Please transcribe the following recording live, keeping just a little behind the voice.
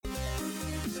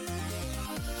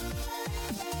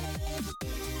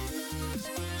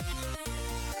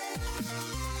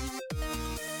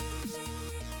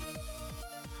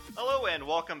And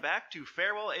welcome back to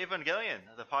Farewell Evangelion,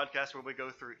 the podcast where we go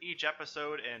through each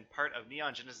episode and part of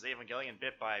Neon Genesis Evangelion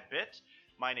bit by bit.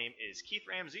 My name is Keith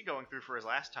Ramsey, going through for his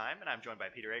last time, and I'm joined by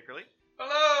Peter Akerley.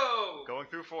 Hello! Going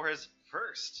through for his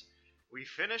first. We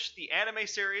finished the anime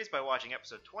series by watching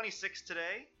episode 26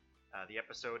 today. The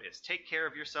episode is Take Care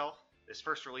of Yourself. This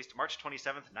first released March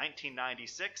 27th,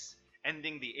 1996,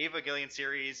 ending the Evangelion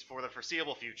series for the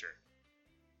foreseeable future.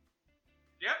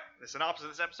 Yep. The synopsis of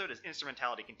this episode is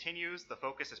instrumentality continues. The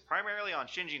focus is primarily on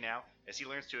Shinji now, as he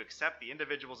learns to accept the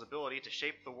individual's ability to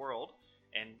shape the world,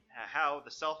 and how the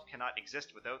self cannot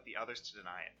exist without the others to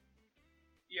deny it.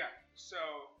 Yeah, so,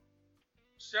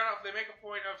 start off, they make a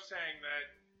point of saying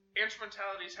that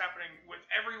instrumentality is happening with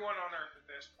everyone on Earth at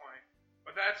this point,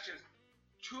 but that's just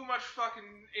too much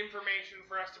fucking information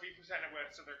for us to be presented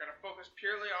with, so they're going to focus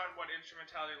purely on what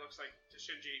instrumentality looks like to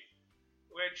Shinji,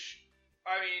 which...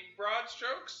 I mean, broad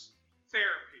strokes,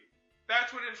 therapy.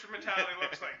 That's what instrumentality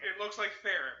looks like. It looks like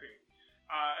therapy.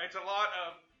 It's a lot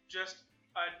of just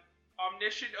an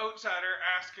omniscient outsider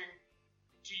asking,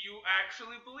 do you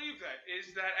actually believe that?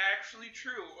 Is that actually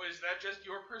true? Or is that just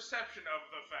your perception of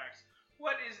the facts?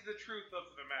 What is the truth of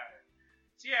the matter?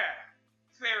 So yeah,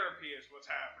 therapy is what's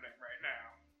happening right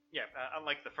now. Yeah,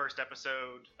 unlike the first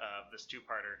episode of this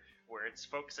two-parter, where it's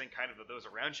focusing kind of those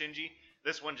around Shinji,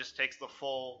 this one just takes the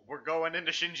full, we're going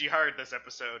into Shinji hard this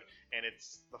episode, and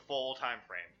it's the full time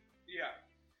frame. Yeah.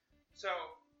 So,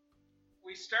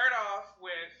 we start off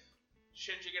with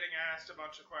Shinji getting asked a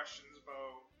bunch of questions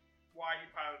about why he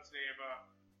pilots Neva,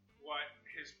 what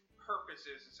his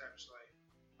purpose is, essentially.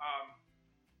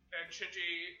 And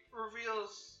Shinji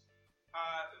reveals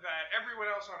that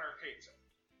everyone else on Earth hates him.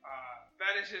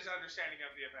 That is his understanding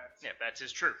of the events. Yeah, that's his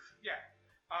truth. Yeah.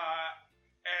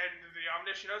 And the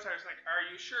omniscient outsider is like, are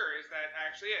you sure? Is that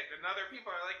actually it? And other people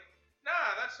are like,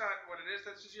 nah, that's not what it is.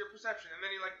 That's just your perception. And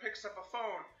then he like picks up a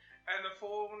phone, and the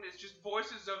phone is just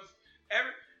voices of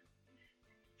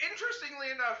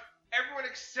Interestingly enough, everyone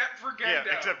except for Gendo.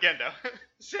 Yeah, except Gendo.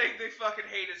 saying they fucking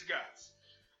hate his guts.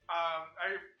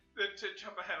 To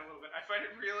jump ahead a little bit, I find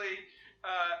it really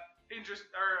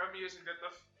amusing that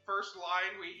the first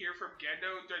line we hear from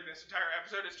Gendo during this entire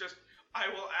episode is just, I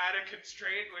will add a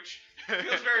constraint, which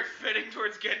feels very fitting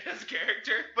towards Gendo's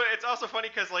character. But it's also funny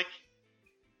because, like,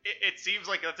 it seems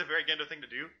like that's a very Gendo thing to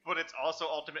do, but it's also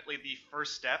ultimately the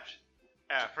first step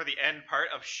for the end part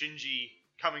of Shinji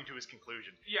coming to his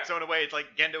conclusion. Yeah. So in a way, it's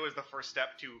like Gendo is the first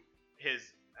step to his,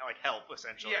 like, help,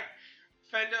 essentially.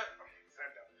 Yeah.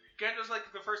 Gendo's like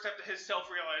the first step to his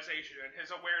self-realization and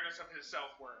his awareness of his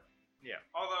self-worth. Yeah.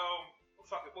 Although,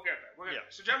 fuck it, we'll get there.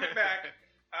 So jumping back,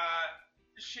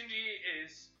 Shinji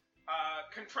is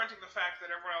confronting the fact that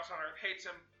everyone else on Earth hates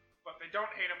him, but they don't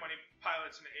hate him when he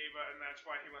pilots an Eva, and that's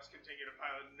why he must continue to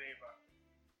pilot an Eva.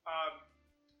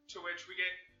 To which we get,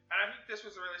 and I think this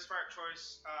was a really smart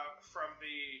choice from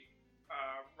the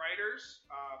writers.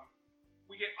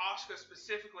 We get Asuka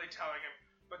specifically telling him,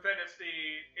 but then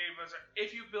if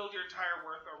you build your entire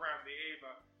worth around the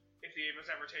Eva, if the Eva's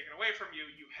ever taken away from you,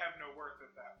 you have no worth at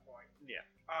that point. Yeah.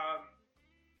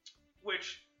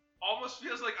 Which almost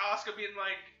feels like Asuka being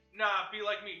like, nah, be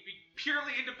like me. Be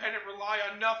purely independent, rely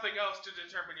on nothing else to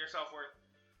determine your self-worth.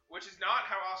 Which is not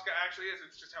how Asuka actually is,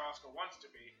 it's just how Asuka wants to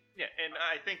be. Yeah, and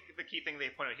I think the key thing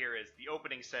they point out here is the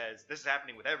opening says, this is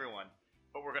happening with everyone,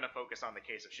 but we're going to focus on the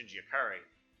case of Shinji Ikari.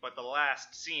 But the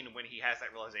last scene when he has that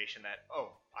realization that,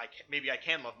 maybe I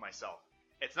can love myself.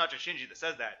 It's not just Shinji that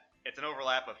says that. It's an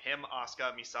overlap of him,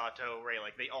 Asuka, Misato, Rei,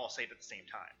 like they all say it at the same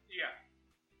time. Yeah.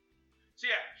 So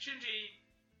yeah,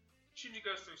 Shinji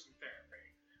goes through some therapy.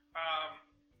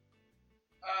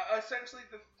 Essentially,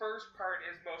 the first part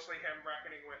is mostly him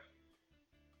reckoning with,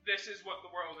 this is what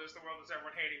the world is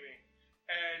everyone hating me.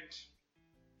 And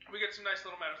we get some nice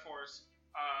little metaphors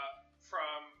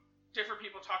from different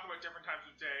people talking about different times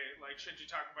of day, like Shinji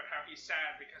talking about how he's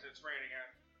sad because it's raining out,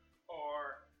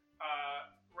 or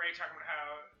Rei talking about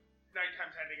how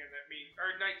nighttime's ending and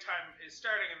nighttime is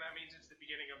starting and that means it's the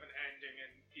beginning of an ending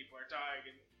and people are dying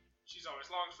and she's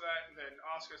always longs for that. And then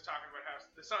Asuka's talking about how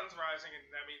the sun's rising and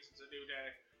that means it's a new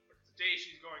day, but it's a day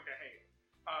she's going to hate.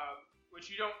 Which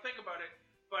you don't think about it,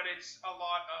 but it's a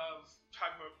lot of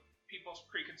talking about people's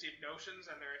preconceived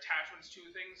notions and their attachments to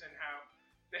things and how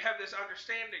they have this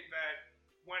understanding that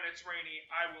when it's rainy,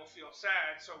 I will feel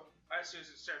sad. So as soon as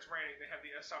it starts raining, they have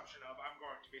the assumption of I'm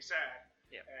going to be sad.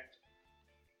 Yeah. And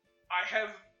I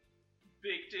have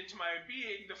baked into my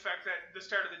being the fact that the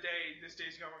start of the day, this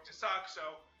day's going to suck,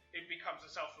 so it becomes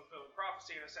a self-fulfilling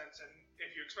prophecy in a sense, and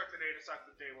if you expect the day to suck,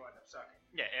 the day will end up sucking.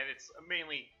 Yeah, and it's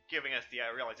mainly giving us the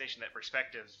realization that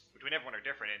perspectives between everyone are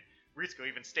different, and Ritsuko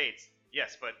even states,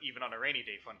 yes, but even on a rainy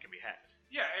day, fun can be had.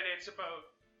 Yeah, and it's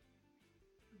about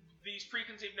these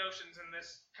preconceived notions and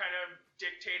this kind of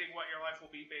dictating what your life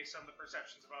will be based on the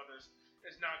perceptions of others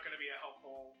is not going to be a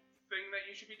helpful thing that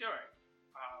you should be doing,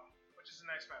 which is a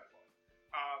nice metaphor.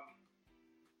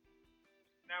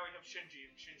 Now we have Shinji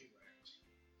and Shinji Land, is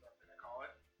what I'm going to call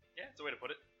it. Yeah, it's a way to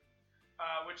put it.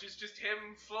 Which is just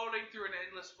him floating through an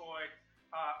endless void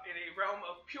in a realm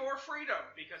of pure freedom,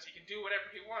 because he can do whatever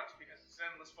he wants because it's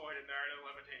an endless void and there are no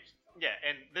limitations. Yeah,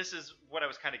 and this is what I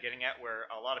was kind of getting at, where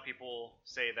a lot of people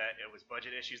say that it was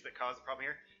budget issues that caused the problem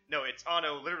here. No, it's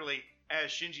Anno literally, as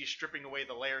Shinji's stripping away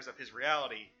the layers of his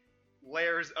reality,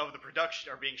 layers of the production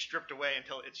are being stripped away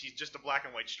until he's just a black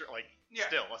and white still,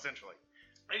 essentially.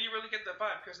 And you really get the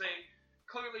vibe, because they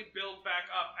clearly build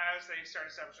back up as they start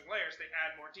establishing layers. They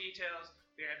add more details,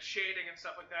 they add shading and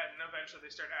stuff like that, and eventually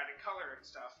they start adding color and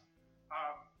stuff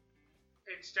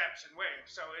in steps and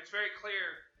waves. So it's very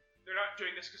clear they're not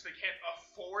doing this because they can't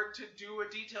afford to do a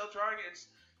detailed drawing.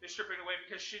 They're stripping away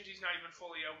because Shinji's not even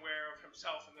fully aware of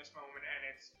himself in this moment, and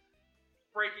it's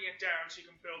breaking it down so you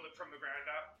can build it from the ground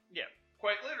up. Yeah.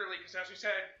 Quite literally, because as we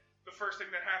said, the first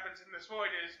thing that happens in this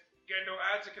void is Gendo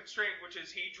adds a constraint, which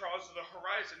is he draws the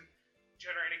horizon,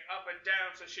 generating up and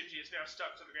down, so Shinji is now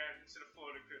stuck to the ground instead of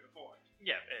floating through the void.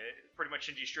 Yeah, pretty much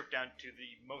Shinji stripped down to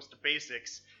the most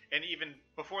basics, and even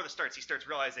before the starts, he starts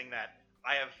realizing that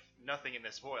I have nothing in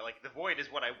this void. Like, the void is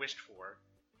what I wished for,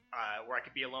 where I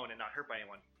could be alone and not hurt by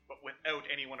anyone, but without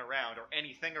anyone around or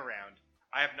anything around,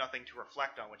 I have nothing to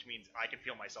reflect on, which means I can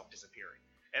feel myself disappearing.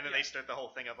 And then they start the whole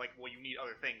thing of, like, well, you need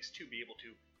other things to be able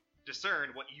to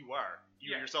discern what you are.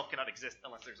 You yourself cannot exist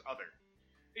unless there's other.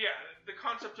 Yeah, the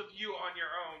concept of you on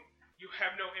your own, you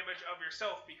have no image of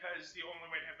yourself, because the only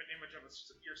way to have an image of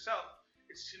yourself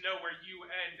is to know where you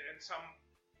end and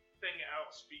something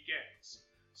else begins.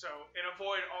 So in a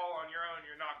void all on your own,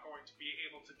 you're not going to be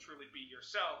able to truly be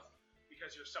yourself,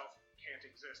 because yourself can't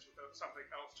exist without something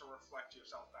else to reflect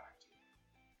yourself back to.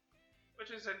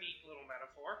 Which is a neat little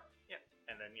metaphor. Yeah,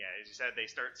 and then, as you said, they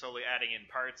start slowly adding in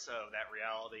parts of that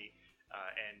reality,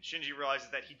 and Shinji realizes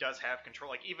that he does have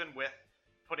control, like, even with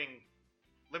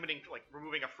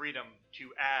removing a freedom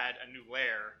to add a new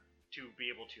layer to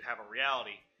be able to have a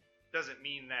reality, doesn't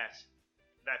mean that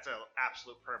that's an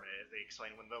absolute permanent, as they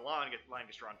explain when the line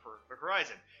gets drawn for the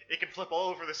horizon. It can flip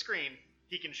all over the screen,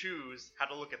 he can choose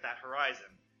how to look at that horizon,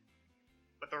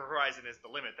 but the horizon is the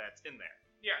limit that's in there.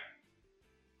 Yeah.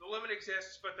 The limit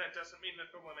exists, but that doesn't mean that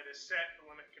the limit is set. The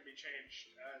limit can be changed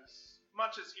as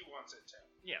much as he wants it to.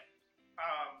 Yeah.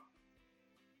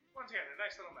 Once again, a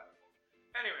nice little metaphor.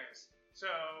 Anyways, so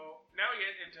now we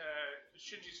get into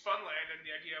Shinji's Funland and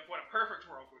the idea of what a perfect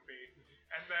world would be.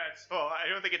 And that's... Oh, I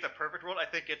don't think it's a perfect world. I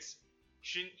think it's...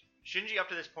 Shinji up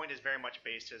to this point is very much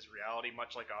based his reality,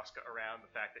 much like Asuka, around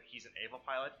the fact that he's an Eva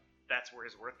pilot. That's where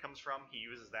his worth comes from. He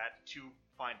uses that to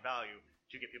find value,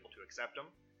 to get people to accept him.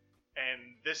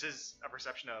 And this is a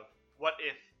perception of, what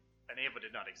if an Eva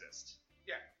did not exist?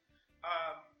 Yeah.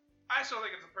 I still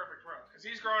think it's a perfect world, because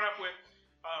he's growing up with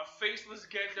faceless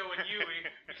Gendo and Yui,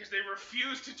 because they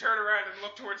refuse to turn around and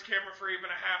look towards camera for even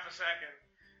a half a second.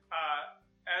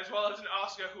 As well as an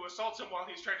Asuka who assaults him while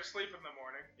he's trying to sleep in the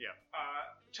morning. Yeah.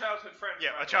 Childhood friend.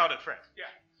 Yeah, a childhood friend. Yeah,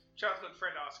 childhood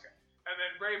friend Asuka. And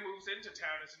then Rei moves into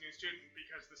town as a new student,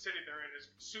 because the city they're in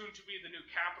is soon to be the new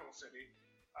capital city.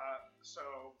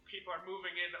 So people are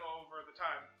moving in over the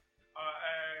time.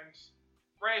 And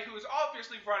Rei, who is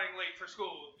obviously running late for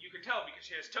school, you can tell because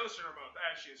she has toast in her mouth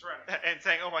as she is running. And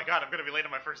saying, oh my god, I'm going to be late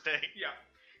on my first day. Yeah.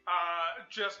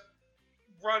 Just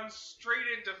runs straight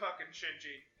into fucking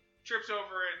Shinji. Trips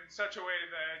over in such a way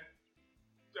that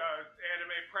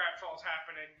anime pratfalls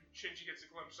happen and Shinji gets a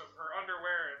glimpse of her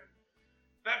underwear, and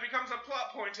that becomes a plot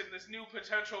point in this new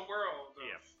potential world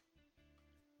of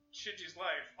Shinji's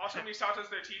life. Also,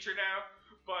 Misato's their teacher now,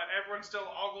 but everyone still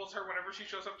ogles her whenever she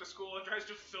shows up to school and tries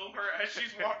to film her as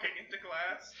she's walking into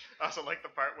class. I also like the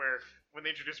part where, when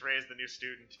they introduce Rei as the new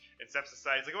student, and steps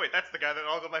aside, he's like, oh wait, that's the guy that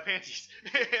ogled my panties.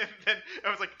 And then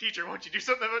I was like, teacher, won't you do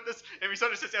something about this? And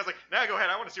Misato sits down, I was like, nah, go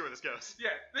ahead, I want to see where this goes.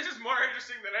 Yeah, this is more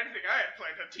interesting than anything I had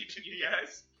planned on teaching you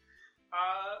guys.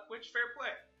 Which, fair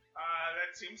play.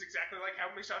 That seems exactly like how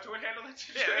Misato would handle that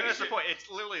situation. Yeah, and that's the point. It's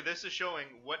literally, this is showing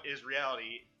what is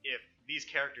reality if these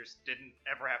characters didn't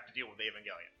ever have to deal with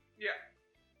Evangelion. Yeah.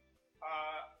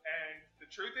 And the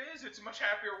truth is, it's a much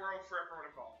happier world for everyone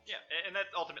involved. Yeah, and that's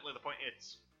ultimately the point.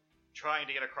 It's trying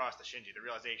to get across to Shinji. The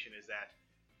realization is that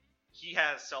he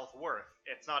has self-worth.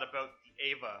 It's not about the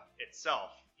Eva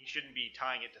itself. He shouldn't be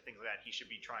tying it to things like that. He should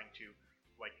be trying to,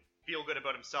 like, feel good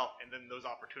about himself, and then those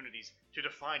opportunities to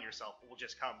define yourself will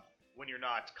just come when you're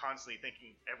not constantly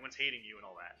thinking everyone's hating you and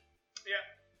all that. Yeah.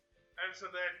 And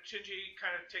so then Shinji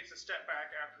kind of takes a step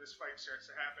back after this fight starts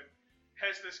to happen,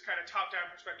 has this kind of top-down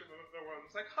perspective of the world.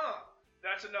 It's like,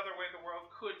 that's another way the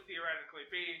world could theoretically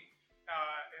be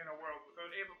in a world without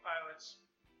Eva pilots.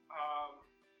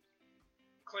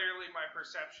 Clearly my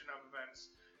perception of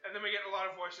events. And then we get a lot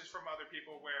of voices from other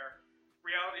people where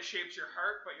reality shapes your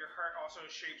heart, but your heart also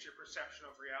shapes your perception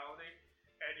of reality.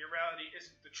 And your reality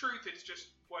isn't the truth, it's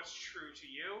just what's true to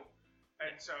you.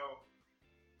 And so,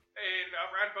 in a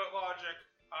roundabout logic,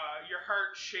 your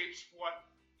heart shapes what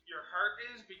your heart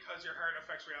is because your heart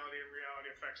affects reality and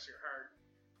reality affects your heart.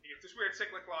 You get this weird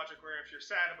cyclic logic where if you're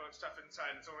sad about stuff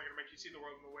inside, it's only going to make you see the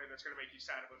world in a way that's going to make you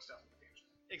sad about stuff in the future.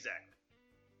 Exactly.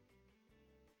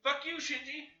 Fuck you,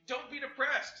 Shinji. Don't be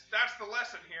depressed. That's the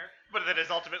lesson here. But that is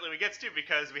ultimately what we get to,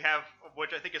 because we have,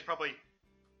 which I think is probably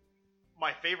my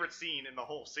favorite scene in the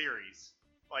whole series.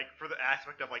 Like, for the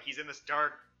aspect of, like, he's in this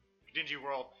dark, dingy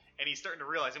world, and he's starting to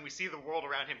realize, and we see the world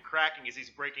around him cracking as he's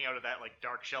breaking out of that, like,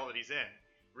 dark shell that he's in.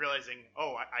 Realizing,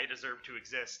 I deserve to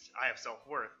exist. I have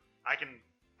self-worth. I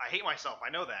hate myself.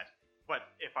 I know that. But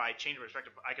if I change my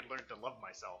perspective, I can learn to love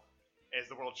myself. As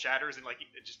the world shatters and, like,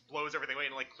 it just blows everything away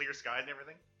and, like, clear skies and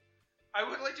everything. I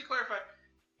would like to clarify,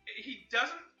 he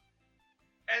doesn't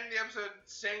end the episode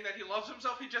saying that he loves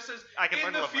himself. He just says,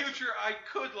 in the future, I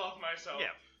could love myself.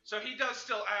 Yeah. So he does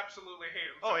still absolutely hate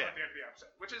himself at the end of the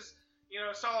episode. Which is,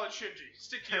 solid Shinji.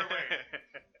 Stick to your way.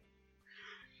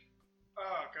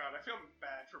 Oh, God, I feel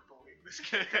bad for bullying this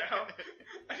kid now.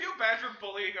 I feel bad for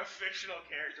bullying a fictional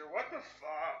character. What the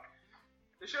fuck?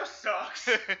 The show sucks.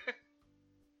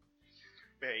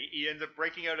 He ends up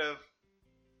breaking out of,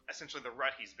 essentially, the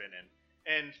rut he's been in.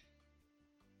 And,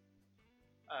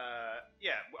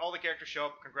 all the characters show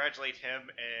up, congratulate him,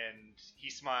 and he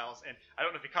smiles. And I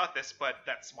don't know if you caught this, but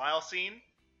that smile scene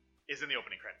is in the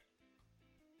opening credit.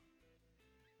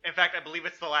 In fact, I believe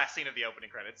it's the last scene of the opening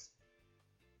credits.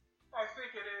 I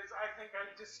think it is. I think I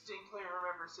distinctly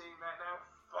remember seeing that now.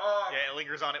 Fuck. Yeah, it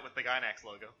lingers on it with the Gynax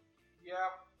logo.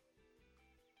 Yep.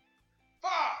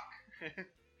 Fuck!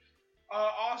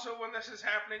 Also, when this is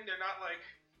happening, they're not, like,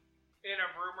 in a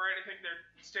room or anything. They're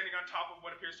standing on top of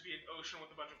what appears to be an ocean with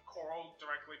a bunch of coral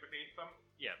directly beneath them.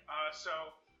 Yeah. So,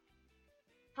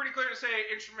 pretty clear to say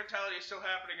instrumentality is still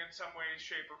happening in some way,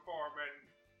 shape, or form, and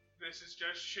this is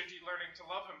just Shinji learning to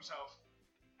love himself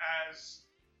as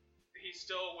he's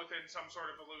still within some sort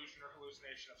of illusion or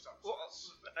hallucination of some sort. Well,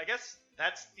 I guess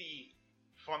that's the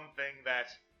fun thing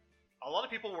that a lot of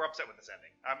people were upset with this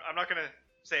ending. I'm not going to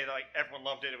say that, like, everyone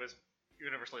loved it. It was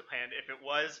universally panned. If it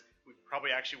was, we probably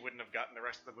actually wouldn't have gotten the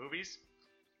rest of the movies.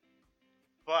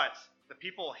 But the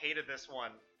people hated this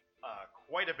one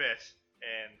quite a bit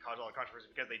and caused a lot of controversy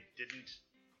because they didn't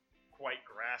quite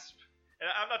grasp. And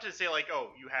I'm not to say, like,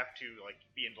 you have to, like,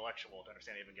 be intellectual to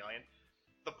understand Evangelion.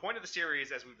 The point of the series,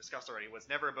 as we've discussed already, was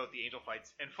never about the angel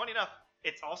fights. And funny enough,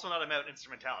 it's also not about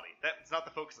instrumentality. That's not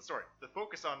the focus of the story. The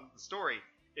focus on the story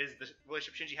is the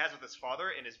relationship Shinji has with his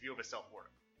father and his view of his self-worth.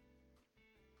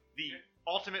 The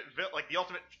ultimate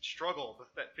struggle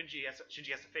that Shinji has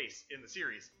to face in the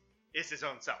series is his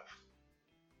own self.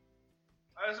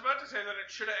 I was about to say that it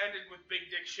should have ended with Big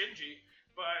Dick Shinji,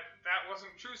 but that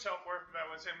wasn't true self-worth. That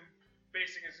was him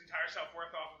basing his entire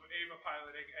self-worth off of Eva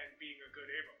piloting and being a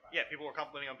good Eva pilot. Yeah, people were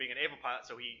complimenting on being an Eva pilot,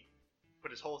 so he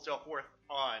put his whole self-worth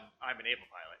on I'm an Eva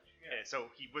pilot. Yeah.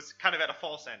 So he was kind of at a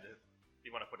false end, if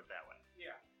you want to put it that way.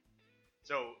 Yeah.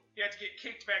 So he had to get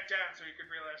kicked back down so he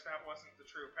could realize that wasn't the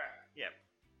true path. Yeah.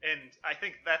 And I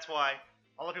think that's why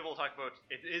a lot of people will talk about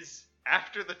it is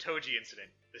after the Toji incident.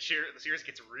 The series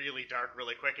gets really dark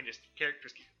really quick and just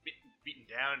characters get beaten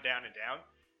down.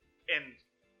 And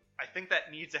I think that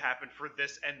needs to happen for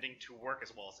this ending to work as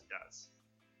well as it does.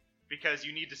 Because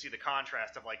you need to see the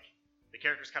contrast of, like, the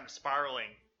characters kind of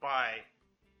spiraling by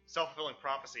self-fulfilling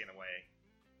prophecy in a way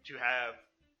to have,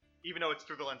 even though it's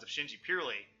through the lens of Shinji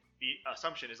purely, the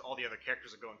assumption is all the other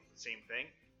characters are going through the same thing,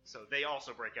 so they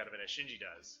also break out of it as Shinji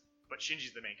does. But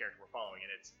Shinji's the main character we're following, and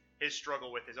it's his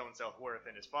struggle with his own self-worth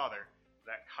and his father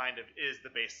that kind of is the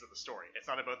basis of the story. It's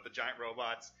not about the giant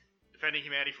robots defending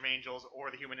humanity from angels or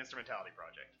the Human Instrumentality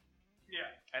Project. Yeah.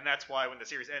 And that's why when the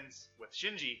series ends with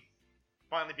Shinji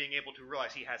finally being able to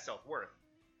realize he has self-worth,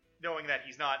 knowing that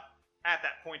he's not at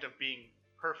that point of being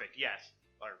perfect yet,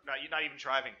 or not even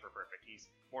striving for perfect. He's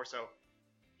more so,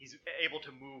 he's able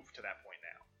to move to that point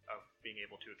now of being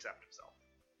able to accept himself.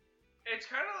 It's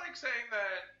kind of like saying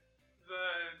that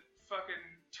the fucking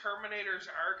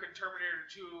Terminator's arc in Terminator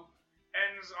 2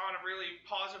 ends on a really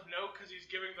positive note because he's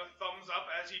giving the thumbs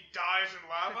up as he dies in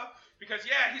lava. Because,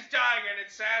 yeah, he's dying and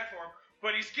it's sad for him.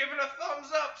 But he's given a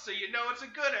thumbs up, so you know it's a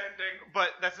good ending.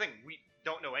 But that's the thing, we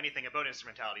don't know anything about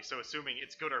instrumentality, so assuming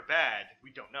it's good or bad,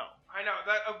 we don't know. I know,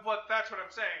 but that's what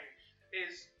I'm saying,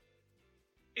 is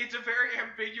it's a very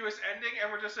ambiguous ending,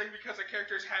 and we're just saying because a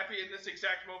character is happy in this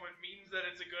exact moment means that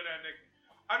it's a good ending.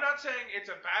 I'm not saying it's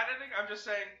a bad ending, I'm just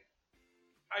saying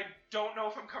I don't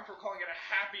know if I'm comfortable calling it a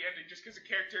happy ending just because a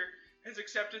character has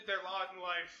accepted their lot in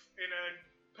life in a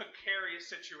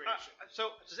precarious situation.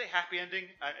 So to say happy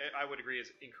ending, I would agree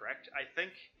is incorrect. I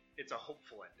think it's a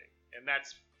hopeful ending, and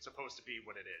that's supposed to be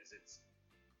what it is. It's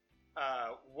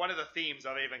one of the themes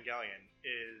of Evangelion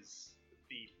is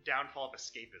the downfall of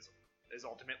escapism. Is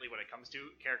ultimately what it comes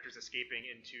to. Characters escaping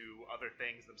into other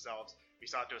things themselves.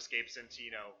 Misato escapes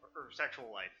into, her sexual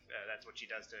life. That's what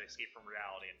she does to escape from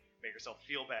reality and make herself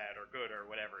feel bad or good or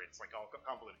whatever. It's like all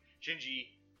convoluted. Shinji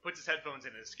puts his headphones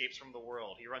in and escapes from the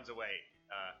world. He runs away.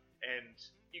 And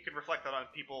you can reflect that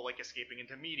on people like escaping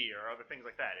into media or other things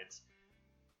like that.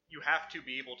 You have to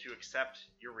be able to accept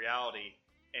your reality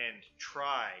and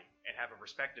try and have a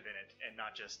perspective in it and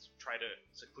not just try to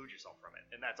seclude yourself from it.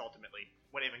 And that's ultimately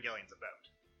what Evangelion's about.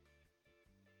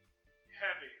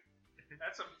 Heavy.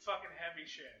 That's some fucking heavy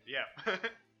shit. Yeah.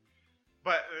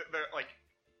 But,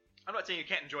 I'm not saying you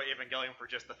can't enjoy Evangelion for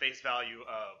just the face value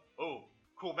of,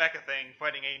 cool mecha thing,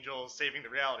 fighting angels, saving the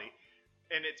reality.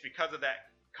 And it's because of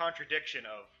that contradiction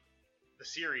of the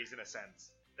series, in a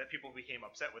sense, that people became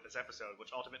upset with this episode,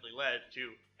 which ultimately led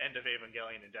to End of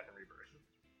Evangelion and Death and Rebirth.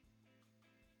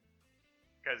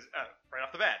 Because, right off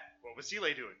the bat, what was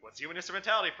Seele doing? What's the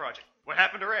instrumentality project? What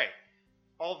happened to Rei?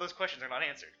 All of those questions are not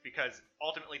answered, because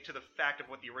ultimately, to the fact of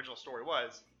what the original story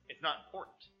was, it's not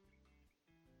important.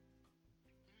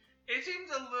 It seems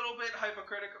a little bit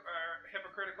hypocritical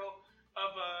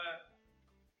of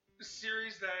a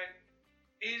series that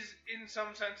is, in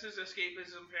some senses,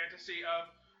 escapism fantasy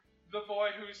of the boy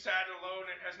who's sad and alone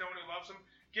and has no one who loves him,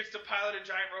 gets to pilot a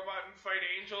giant robot and fight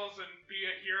angels and be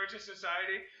a hero to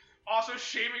society. Also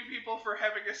shaming people for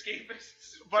having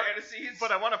escapist fantasies.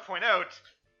 But I want to point out,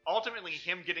 ultimately,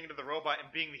 him getting into the robot and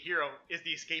being the hero is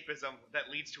the escapism that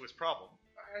leads to his problem.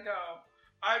 I know.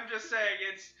 I'm just saying,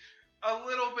 it's a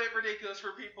little bit ridiculous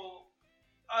for people,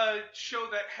 a show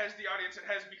that has the audience it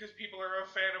has because people are a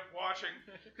fan of watching.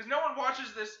 Because no one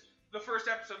watches the first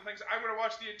episode and thinks, I'm going to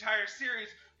watch the entire series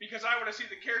because I want to see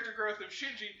the character growth of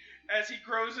Shinji as he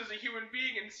grows as a human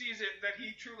being and sees it that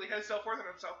he truly has self-worth in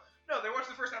himself. No, they watch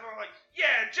the first episode and are like,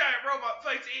 yeah, giant robot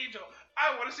fights angel.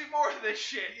 I want to see more of this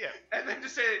shit. Yeah. And then to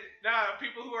say, nah,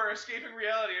 people who are escaping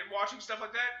reality and watching stuff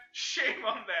like that, shame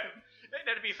on them.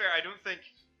 Now, to be fair, I don't think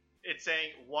it's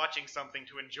saying watching something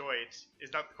to enjoy it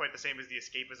is not quite the same as the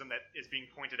escapism that is being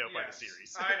pointed out by the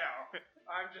series. I know.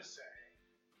 I'm just saying.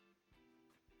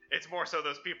 It's more so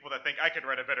those people that think, I could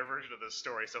write a better version of this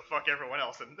story, so fuck everyone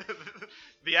else, and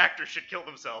the actors should kill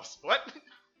themselves. What?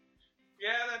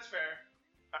 Yeah, that's fair.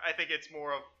 I think it's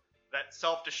more of that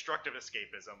self-destructive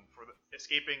escapism for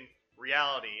escaping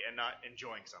reality and not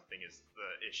enjoying something is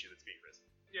the issue that's being risen.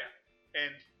 Yeah.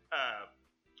 And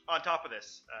on top of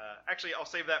this, actually, I'll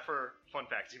save that for fun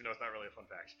facts, even though it's not really a fun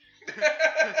fact.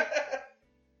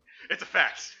 It's a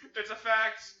fact. It's a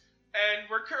fact, and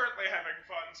we're currently having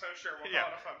fun, so sure, we'll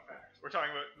call it a fun fact. We're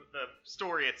talking about the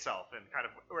story itself and kind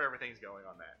of where everything's going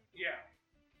on that. Yeah.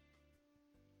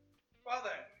 Well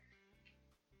then.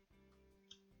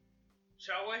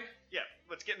 Shall we? Yeah,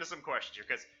 let's get into some questions here,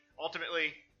 because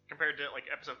ultimately, compared to like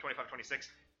episode 25, 26,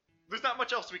 there's not much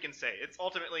else we can say. It's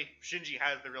ultimately, Shinji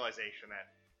has the realization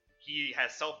that he has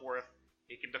self-worth,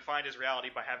 he can define his reality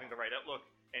by having the right outlook,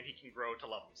 and he can grow to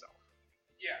love himself.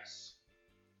 Yes.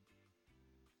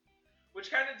 Which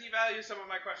kind of devalues some of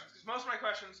my questions, because most of my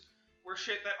questions were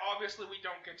shit that obviously we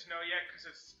don't get to know yet, because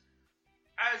it's,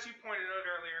 as you pointed out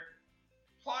earlier,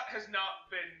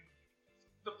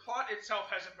 the plot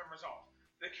itself hasn't been resolved.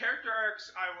 The character arcs,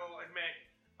 I will admit,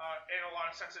 in a lot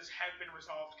of senses, have been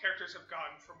resolved. Characters have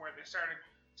gotten from where they started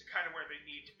to kind of where they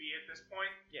need to be at this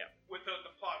point. Yeah. Without the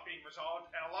plot being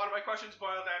resolved. And a lot of my questions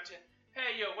boil down to,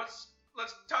 hey, let's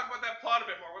talk about that plot a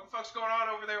bit more. What the fuck's going on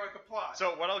over there with the plot?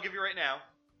 So what I'll give you right now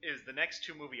is the next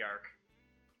 2-movie arc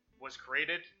was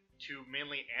created to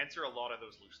mainly answer a lot of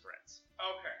those loose threads.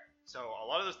 Okay. So a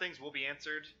lot of those things will be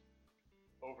answered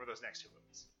over those next 2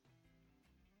 movies.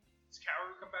 Does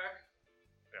Kaoru come back?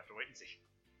 We have to wait and see.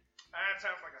 That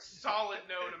sounds like a solid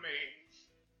no to me.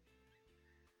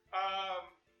 I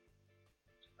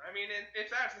mean, if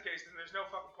that's the case, then there's no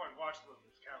fucking point in watching the movie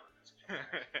if Kaoru doesn't come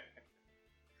back.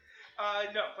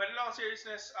 No, but in all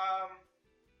seriousness,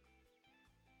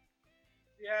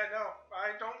 yeah, no,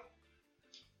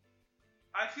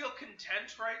 I feel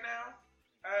content right now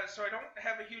So I don't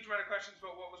have a huge amount of questions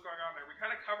about what was going on there. We kind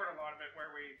of covered a lot of it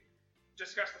where we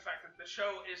discussed the fact that the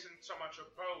show isn't so much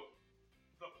about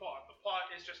the plot. The plot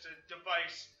is just a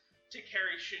device to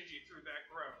carry Shinji through that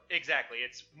growth. Exactly.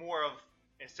 It's more of,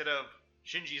 instead of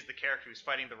Shinji is the character who's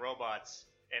fighting the robots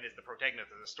and is the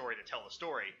protagonist of the story to tell the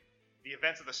story, the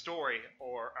events of the story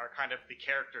are kind of the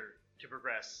character to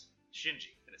progress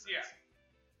Shinji, in a sense. Yeah.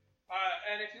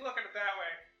 And if you look at it that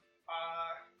way,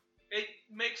 it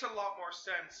makes a lot more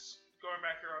sense going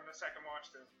back here on the second watch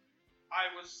through.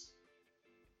 I was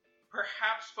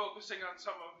perhaps focusing on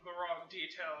some of the wrong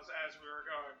details as we were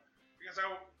going, because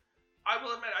I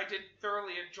will admit I did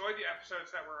thoroughly enjoy the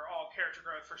episodes that were all character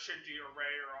growth for Shinji or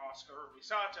Rei or Asuka or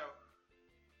Misato,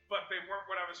 but they weren't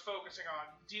what I was focusing on.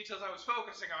 The details I was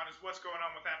focusing on is what's going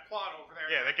on with that plot over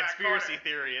there. Yeah, the conspiracy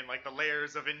theory and like the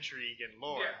layers of intrigue and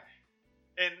lore. Yeah.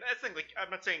 And that's the thing, like, I'm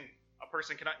not saying a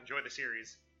person cannot enjoy the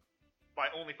series by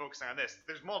only focusing on this.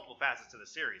 There's multiple facets to the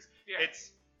series. Yeah.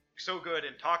 It's so good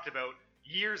and talked about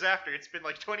years after. It's been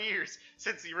like 20 years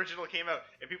since the original came out,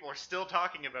 and people are still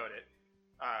talking about it.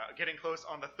 Getting close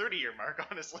on the 30-year mark,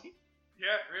 honestly.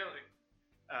 Yeah, really.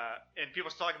 And people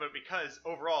still talk about it because,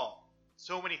 overall,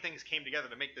 so many things came together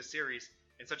to make this series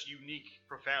in such a unique,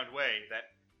 profound way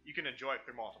that you can enjoy it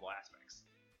through multiple aspects.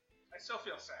 I still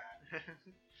feel sad.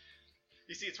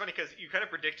 You see, it's funny because you kind of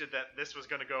predicted that this was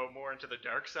going to go more into the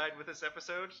dark side with this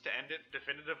episode to end it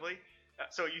definitively.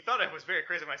 So you thought I was very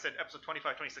crazy when I said episode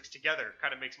 25, 26 together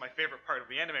kind of makes my favorite part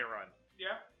of the anime run.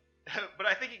 Yeah.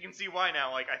 But I think you can see why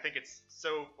now. Like, I think it's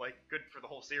so like good for the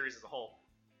whole series as a whole.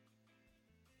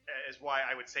 Is why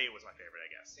I would say it was my favorite, I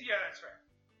guess. Yeah, that's fair.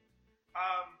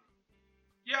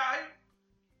 Yeah,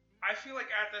 I feel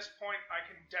like at this point I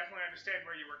can definitely understand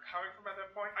where you were coming from at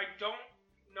that point. I don't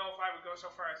know if I would go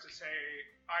so far as to say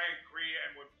I agree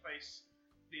and would place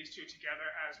these two together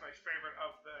as my favorite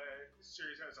of the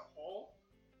series as a whole.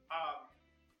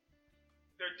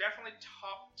 They're definitely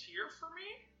top tier for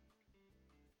me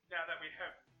now that we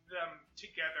have them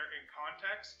together in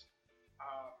context.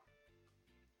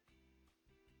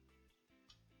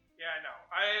 Yeah, I know.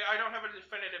 I don't have a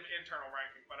definitive internal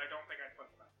ranking, but I don't think I'd put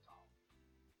them at the top.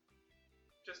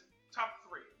 Just top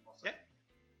 3, we'll say. Yeah.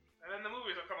 And then the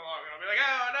movies will come along, and I'll be like,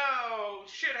 oh no,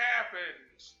 shit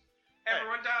happens.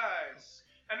 Everyone dies.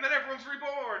 And then everyone's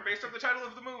reborn based on the title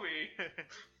of the movie.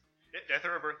 Yeah, Death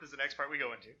or Rebirth is the next part we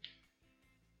go into.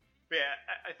 But yeah,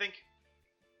 I think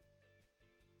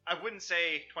I wouldn't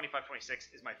say 25, 26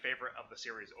 is my favorite of the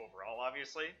series overall,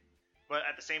 obviously. But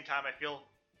at the same time, I feel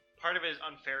part of it is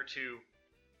unfair to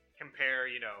compare,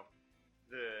 you know,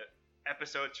 the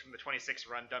episodes from the 26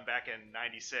 run done back in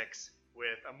 96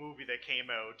 with a movie that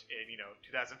came out in,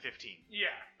 2015.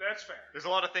 Yeah, that's fair. There's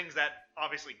a lot of things that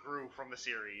obviously grew from the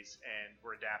series and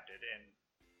were adapted, and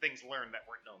things learned that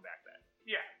weren't known back then.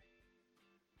 Yeah.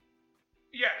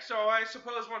 Yeah, so I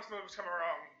suppose once the movies come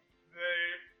around,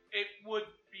 it would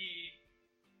be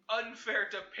unfair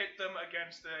to pit them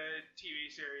against the TV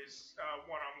series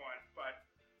one-on-one, but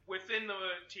within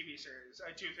the TV series,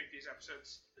 I do think these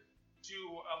episodes do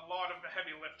a lot of the heavy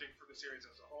lifting for the series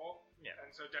as a whole. Yeah. And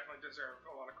so definitely deserve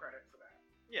a lot of credit for that.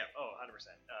 Yeah, 100%.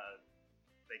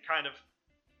 They kind of...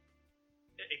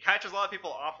 It catches a lot of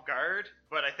people off guard,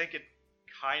 but I think it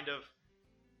kind of...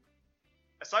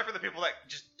 Aside from the people that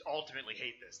just ultimately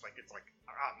hate this, like, it's like,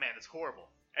 ah, man, it's horrible.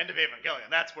 End of Evangelion,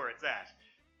 that's where it's at.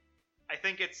 I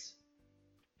think it's...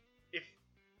 If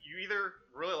you either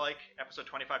really like episode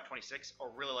 25, 26,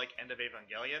 or really like End of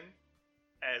Evangelion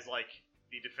as, like,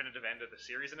 the definitive end of the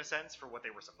series, in a sense, for what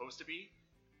they were supposed to be,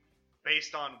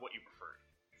 based on what you preferred.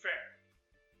 Fair.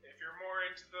 If you're more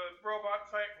into the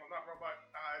robot fight, well, not robot,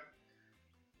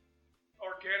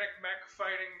 organic mech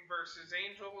fighting versus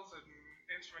angels and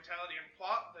instrumentality and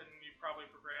plot, then you probably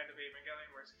prefer End of Evangelion,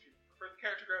 whereas if you prefer the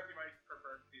character growth, you might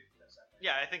prefer this ending.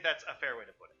 Yeah, I think that's a fair way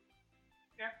to put it.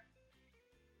 Yeah.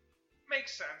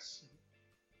 Makes sense.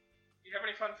 You have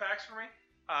any fun facts for me?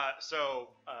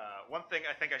 One thing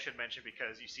I think I should mention,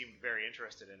 because you seemed very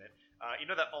interested in it, you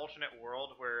know that alternate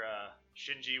world where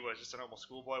Shinji was just a normal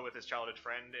schoolboy with his childhood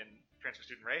friend in Transfer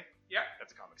Student Rei? Yeah.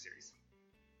 That's a comic series.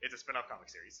 It's a spin-off comic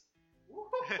series.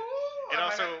 Woohoo! It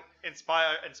also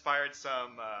inspired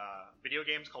some video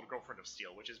games called Girlfriend of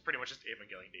Steel, which is pretty much just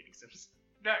Evangelion dating sims.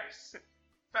 Nice.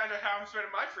 Found out how I'm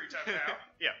spending my free time now.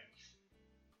 Yeah.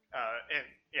 And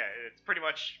yeah, it's pretty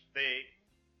much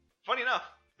funny enough,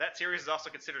 that series is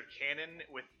also considered canon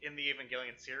within the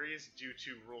Evangelion series due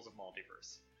to rules of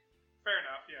multiverse. Fair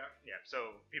enough, yeah. Yeah,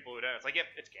 so people who know, it's like, yep,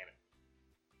 it's canon.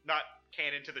 Not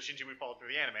canon to the Shinji we followed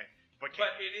through the anime, but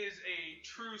canon. But it is a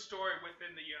true story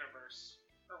within the universe,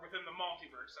 or within the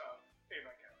multiverse of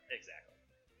Evangelion. Exactly.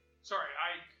 Sorry,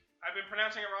 I've been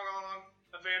pronouncing it wrong all along.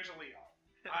 Evangelion.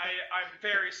 I'm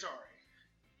very sorry.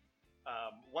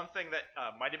 One thing that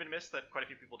might have been missed that quite a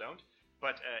few people don't,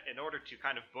 but in order to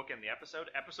kind of bookend the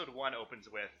episode 1 opens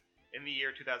with in the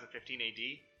year 2015 AD,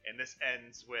 and this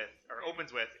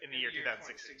opens with in the year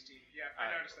 2016. Yeah,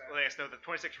 I noticed that. Let us know the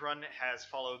 26th run has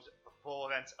followed the full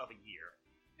events of a year.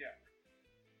 Yeah.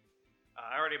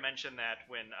 I already mentioned that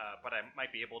when But I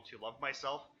Might Be Able to Love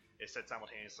Myself is said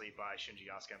simultaneously by Shinji,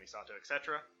 Asuka, Misato,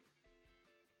 etc.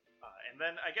 And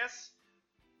then I guess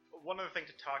one other thing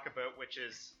to talk about, which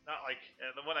is not like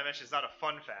the one I mentioned is not a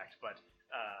fun fact, but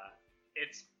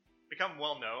it's become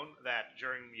well known that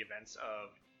during the events of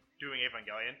doing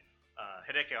Evangelion,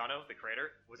 Hideki Anno, the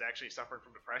creator, was actually suffering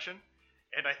from depression.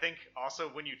 And I think also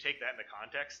when you take that into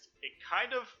context, it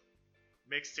kind of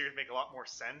makes the series make a lot more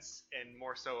sense, and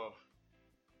more so of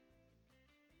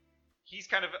he's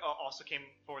kind of also came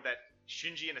forward that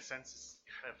Shinji, in a sense, is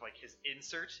kind of like his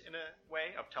insert in a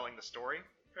way of telling the story.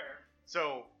 Fair.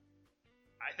 So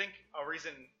I think a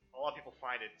reason a lot of people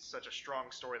find it such a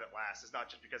strong story that lasts is not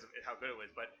just because of how good it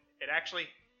was, but it actually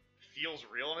feels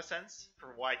real in a sense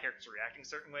for why characters are reacting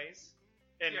certain ways.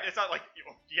 And it's not like,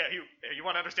 you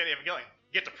want to understand Evangelion,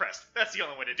 get depressed. That's the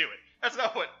only way to do it. That's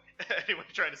not what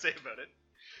anyone's trying to say about it.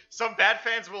 Some bad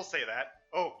fans will say that.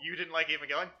 Oh, you didn't like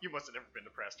Evangelion? You must have never been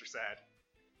depressed or sad.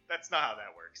 That's not how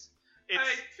that works.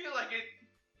 I feel like it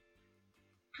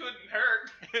couldn't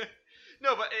hurt.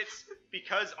 No, but it's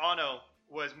because Anno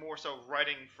was more so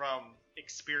writing from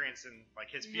experience and like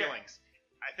his feelings.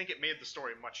 Yeah. I think it made the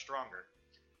story much stronger.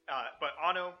 But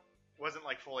Anno wasn't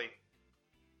like fully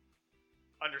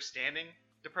understanding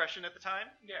depression at the time.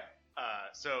 Yeah.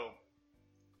 So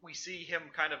we see him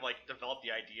kind of like develop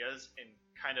the ideas and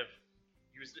kind of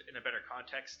use it in a better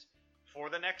context for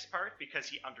the next part because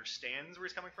he understands where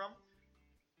he's coming from.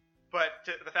 But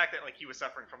the fact that like he was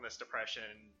suffering from this depression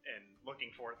and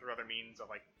looking for it through other means of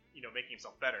like making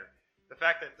himself better, the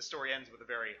fact that the story ends with a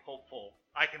very hopeful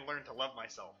 "I can learn to love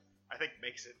myself," I think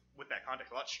makes it with that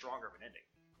context a lot stronger of an ending.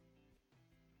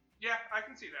 Yeah, I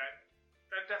can see that.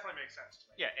 That definitely makes sense to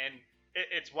me. Yeah, and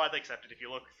it's widely accepted if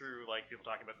you look through like people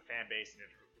talking about the fan base and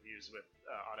interviews with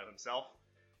Anno himself.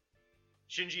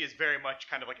 Shinji is very much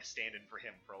kind of like a stand-in for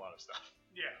him for a lot of stuff.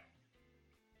 Yeah.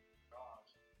 God.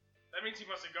 That means he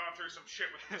must have gone through some shit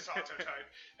with the Misato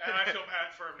type, and I feel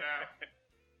bad for him now.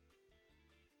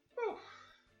 Whew.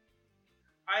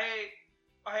 I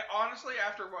honestly,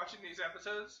 after watching these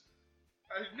episodes,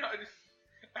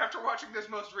 after watching this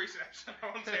most recent episode,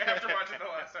 I won't say after watching the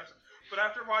last episode, but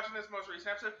after watching this most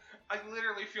recent episode, I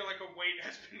literally feel like a weight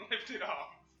has been lifted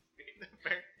off.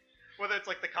 Whether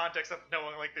it's like the context of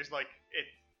knowing like there's like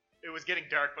it was getting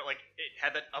dark, but like it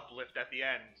had that uplift at the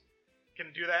end.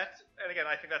 Can do that, and again,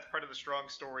 I think that's part of the strong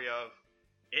story of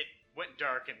it went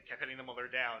dark and kept hitting them while they're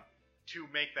down to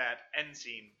make that end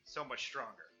scene so much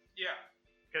stronger. Yeah.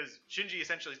 Because Shinji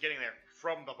essentially is getting there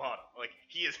from the bottom. Like,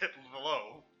 he is at the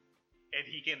low, and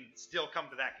he can still come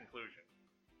to that conclusion.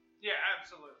 Yeah,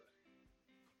 absolutely.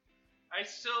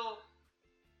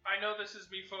 I know this is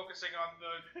me focusing on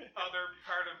the other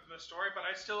part of the story, but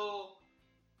I still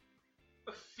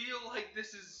feel like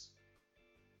this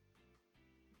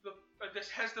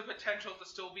has the potential to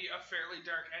still be a fairly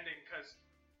dark ending, because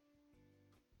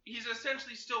he's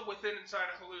essentially still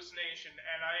inside a hallucination,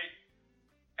 and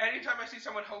anytime I see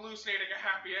someone hallucinating a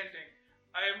happy ending,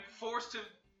 I am forced to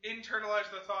internalize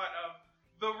the thought of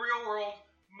the real world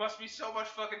must be so much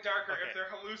fucking darker if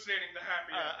they're hallucinating the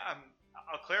happy ending.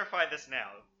 I'll clarify this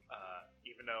now,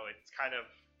 even though it's kind of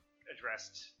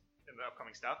addressed in the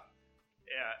upcoming stuff.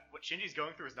 What Shinji's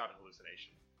going through is not a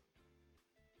hallucination.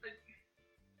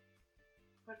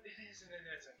 But it is and it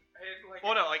isn't.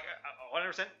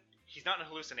 100%. He's not in a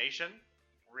hallucination.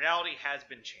 Reality has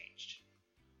been changed.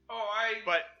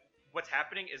 But what's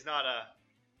happening is not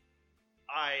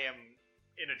I am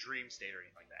in a dream state or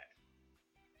anything like that.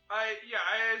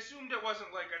 I assumed it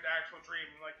wasn't like an actual dream.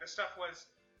 Like, the stuff was,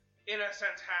 in a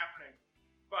sense, happening.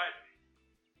 But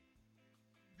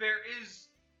there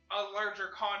is a larger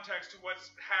context to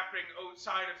what's happening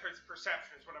outside of his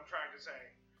perception, is what I'm trying to say.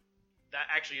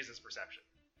 That actually is his perception.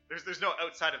 There's no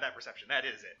outside of that perception. That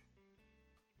is it.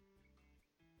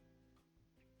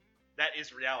 That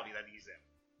is reality that he's in.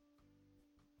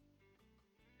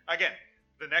 Again,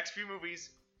 the next few movies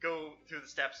go through the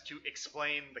steps to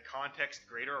explain the context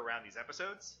greater around these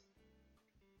episodes.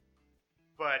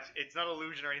 But it's not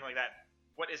illusion or anything like that.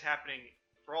 What is happening,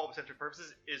 for all intents and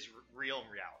purposes, is real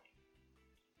in reality.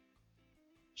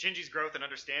 Shinji's growth and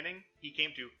understanding, he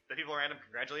came to, the people around him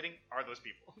congratulating, are those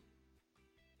people.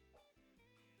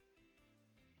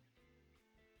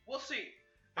 We'll see.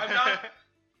 I'm not...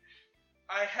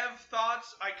 I have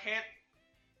thoughts. I can't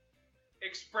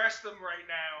express them right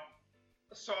now,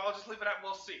 so I'll just leave it at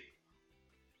we'll see.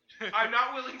 I'm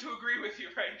not willing to agree with you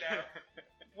right now.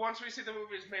 Once we see the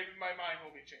movies, maybe my mind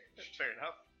will be changed. Fair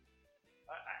enough.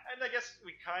 And I guess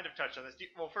we kind of touched on this.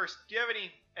 First, do you have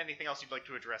anything else you'd like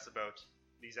to address about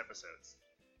these episodes?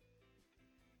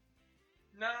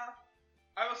 Nah.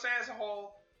 I will say as a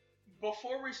whole,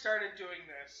 before we started doing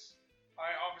this,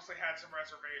 I obviously had some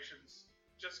reservations,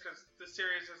 just because the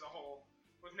series as a whole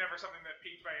was never something that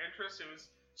piqued my interest. It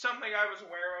was something I was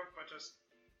aware of, but just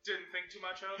didn't think too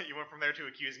much of. You went from there to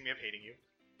accusing me of hating you.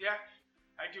 Yeah,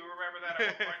 I do remember that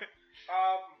at one point.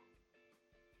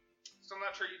 Still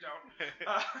not sure you don't.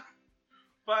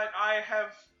 But I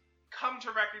have come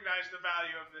to recognize the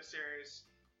value of this series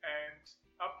and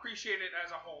appreciate it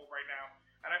as a whole right now.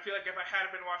 And I feel like if I had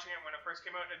been watching it when it first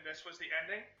came out and this was the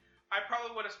ending, I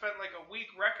probably would have spent like a week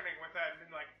reckoning with that and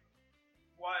been like,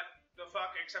 what the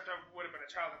fuck? Except I would have been a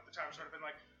child at the time, so I would have been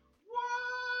like,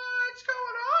 what's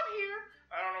going on here?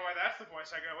 I don't know why that's the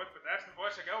voice I go with, but that's the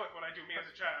voice I go with when I do me as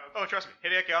a child. Oh, trust me,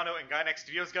 Hideaki Anno and Guy Next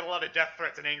Studio's got a lot of death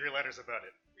threats and angry letters about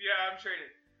it. Yeah, I'm sure he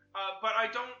did. But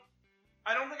I don't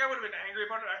think I would have been angry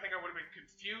about it. I think I would have been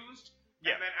confused.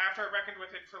 Yeah. And then after I reckoned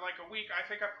with it for like a week, I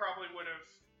think I probably would have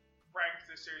ranked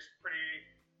this series pretty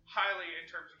highly in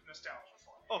terms of nostalgia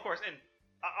for me. Oh, of course, and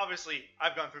obviously,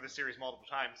 I've gone through this series multiple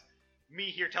times. Me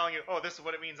here telling you, oh, this is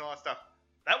what it means and all that stuff.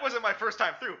 That wasn't my first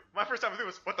time through. My first time through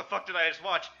was, what the fuck did I just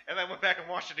watch? And then I went back and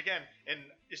watched it again. And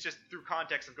it's just through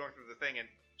context of going through the thing and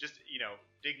just,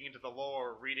 digging into the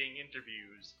lore, reading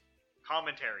interviews,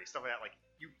 commentary, stuff like that. Like,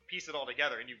 you piece it all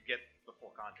together and you get the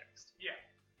full context. Yeah.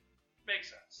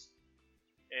 Makes sense.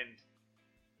 And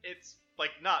it's,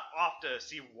 not off to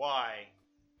see why,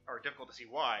 or difficult to see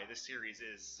why, this series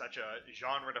is such a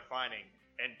genre-defining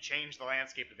and changed the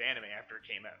landscape of anime after it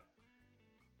came out.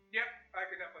 Yep, I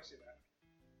can definitely see that.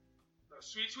 Those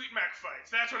sweet, sweet mech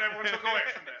fights. That's what everyone took away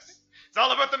from this. It's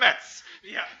all about the Mets!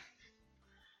 Yeah.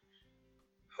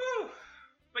 Whew.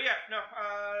 But yeah, no,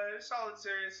 solid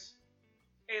series.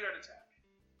 8 out of 10.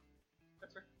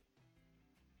 That's fair.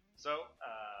 So,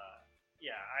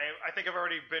 I think I've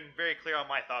already been very clear on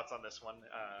my thoughts on this one.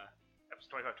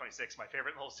 Episode 25-26, my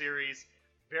favorite in the whole series.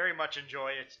 Very much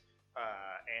enjoy it.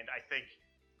 And I think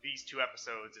these 2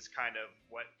 episodes is kind of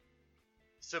what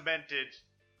cemented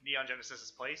Neon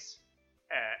Genesis' place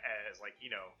as,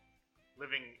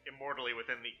 living immortally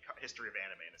within the history of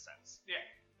anime in a sense. Yeah.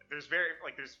 There's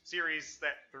series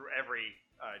that through every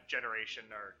generation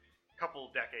or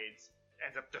couple decades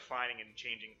ends up defining and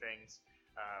changing things.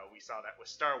 We saw that with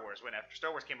Star Wars, when after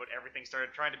Star Wars came out, everything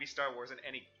started trying to be Star Wars in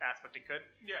any aspect it could.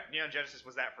 Yeah. Neon Genesis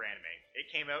was that for anime. It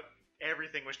came out,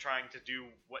 everything was trying to do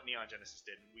what Neon Genesis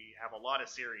did. We have a lot of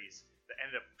series that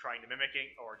ended up trying to mimic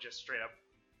it or just straight up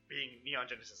being Neon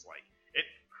Genesis-like. It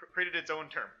created its own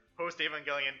term,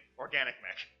 post-Evangelion organic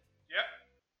mech. Yep.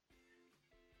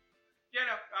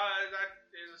 Yeah, no, that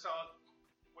is a solid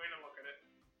way to look at it.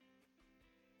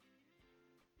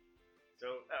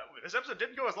 So, this episode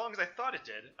didn't go as long as I thought it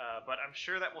did, but I'm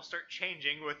sure that will start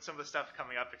changing with some of the stuff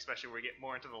coming up, especially where we get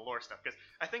more into the lore stuff, because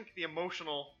I think the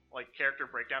emotional, character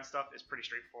breakdown stuff is pretty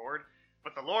straightforward,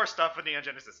 but the lore stuff in Neon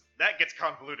Genesis, that gets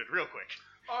convoluted real quick.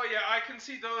 Oh yeah, I can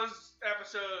see those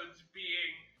episodes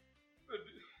being...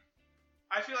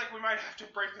 I feel like we might have to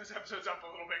break those episodes up a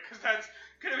little bit, because that's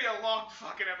going to be a long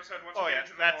fucking episode once we get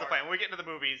into the that's lore. the plan. When we get into the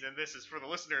movies, and this is for the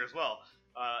listener as well,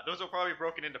 those will probably be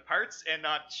broken into parts and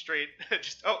not straight,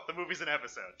 just, the movie's an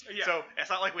episode. Yeah. So, it's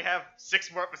not like we have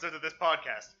 6 more episodes of this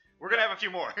podcast. We're going to have a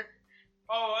few more.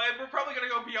 Oh, and we're probably going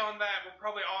to go beyond that. We're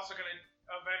probably also going to,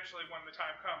 eventually, when the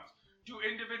time comes, do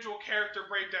individual character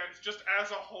breakdowns just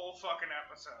as a whole fucking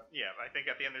episode. Yeah, I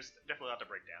think at the end there's definitely a lot to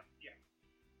break down. Yeah.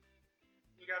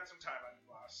 We got some time on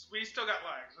us. We still got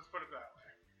lags, let's put it that way.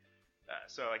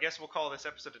 So I guess we'll call this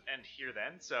episode an end here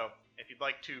then. So if you'd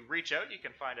like to reach out, you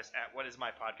can find us at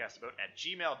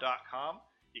whatismypodcastabout@gmail.com.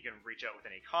 You can reach out with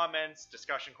any comments,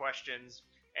 discussion questions,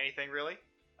 anything really.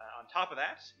 On top of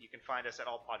that, you can find us at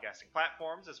all podcasting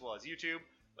platforms as well as YouTube.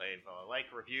 Leave a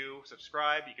like, review,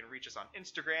 subscribe. You can reach us on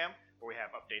Instagram, where we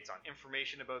have updates on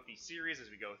information about the series as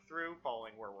we go through,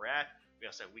 following where we're at. We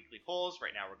also have weekly polls.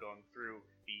 Right now we're going through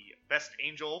the Best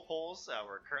Angel polls.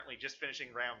 We're currently just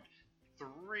finishing round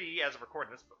 3 as of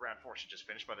recording this, but round 4 should just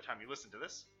finish by the time you listen to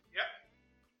this. Yep.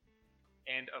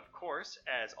 And of course,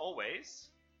 as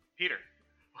always, Peter,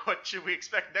 what should we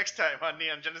expect next time on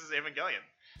Neon Genesis Evangelion?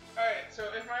 Alright, so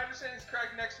if my understanding is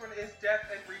correct, next one is Death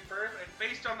and Rebirth, and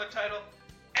based on the title,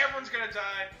 everyone's gonna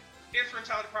die,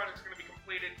 instrumentality project's gonna be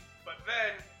completed, but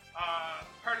then,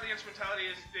 part of the instrumentality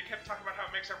is they kept talking about how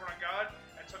it makes everyone a god,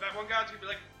 and so that one god's gonna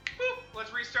be like, boop,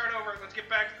 let's restart over. Let's get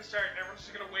back to the start. And everyone's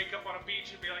just going to wake up on a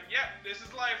beach and be like, yeah, this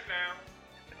is life now.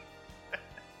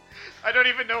 I don't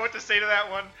even know what to say to that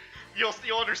one.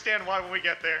 You'll understand why when we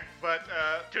get there. But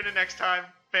tune in next time.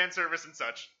 Fan service and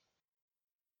such.